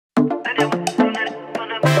I'm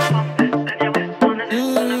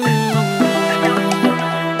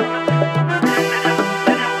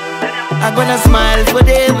gonna smile for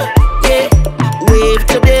them, yeah. Wave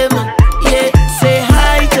to them, yeah. Say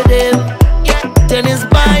hi to them, yeah. Then it's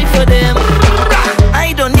bye for them.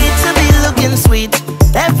 I don't need to be looking sweet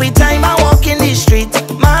every time I walk in the street.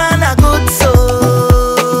 Man, a good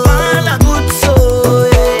soul, man, a good soul,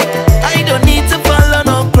 yeah. I don't need to follow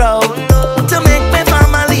no crowd to make my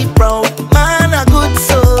family proud. Man, a good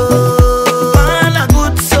soul, man, a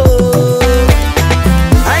good soul.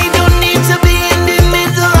 I don't need to be in the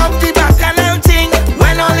middle of the bacchanal thing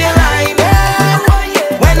when all your line,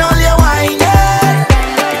 when all your wine,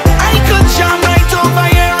 I could jam right over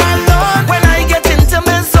here alone. When I get into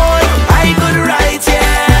my zone, I could write,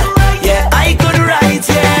 yeah, I could write,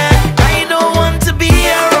 yeah. I don't want to be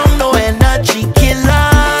around no energy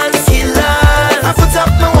killers, killers. I put up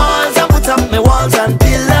my walls and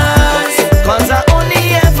pillars, 'cause I only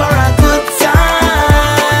here for a good time.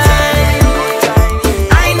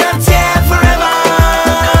 I not here forever.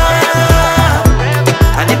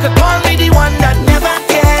 And you could call me the one that never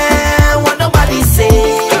care what nobody say.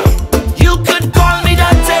 You could call me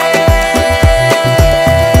Dante.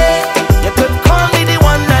 You could call me the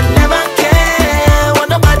one that never care what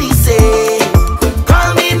nobody say. Call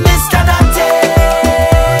me Mr. Dante.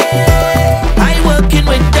 I working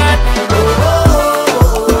with that.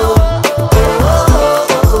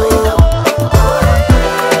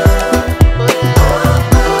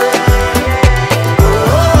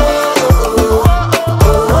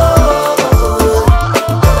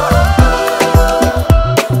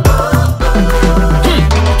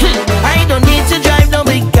 I don't need to drive no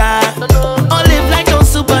big car or live like no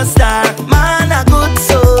superstar. Man, a good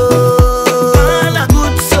soul, man, a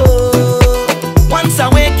good soul. Once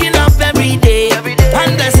I'm waking up every day,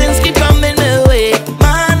 and blessings keep coming my way.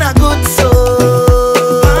 Man, a good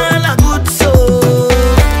soul, man, a good soul.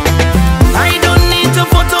 I don't need to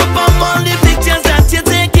photo bomb all the pictures that you're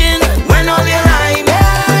taking when all you're lying,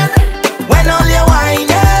 when all you're whining.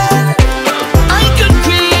 I could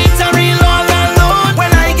create a reel all alone.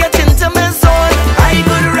 When I get into my zone, I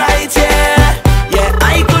could write, yeah,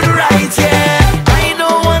 I could write, yeah. I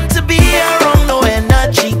don't want to be around no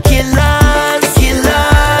energy killers,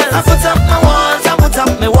 killers. I put up my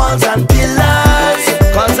walls and pillars,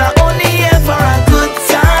 'cause I only here for a good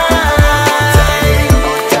time.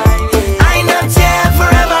 I not here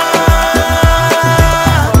forever.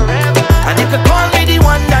 And you could call me the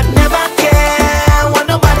one that never care what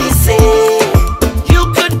nobody say. You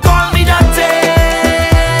could call me Dante.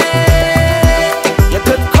 You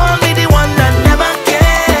could call me the one that never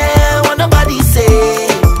care what nobody say.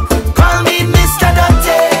 Call me Mr.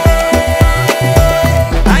 Dante.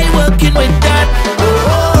 I working with that.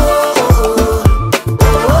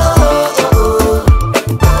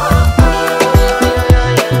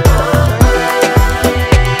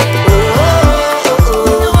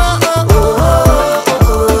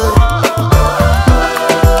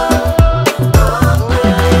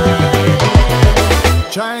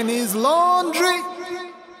 Chinese laundry.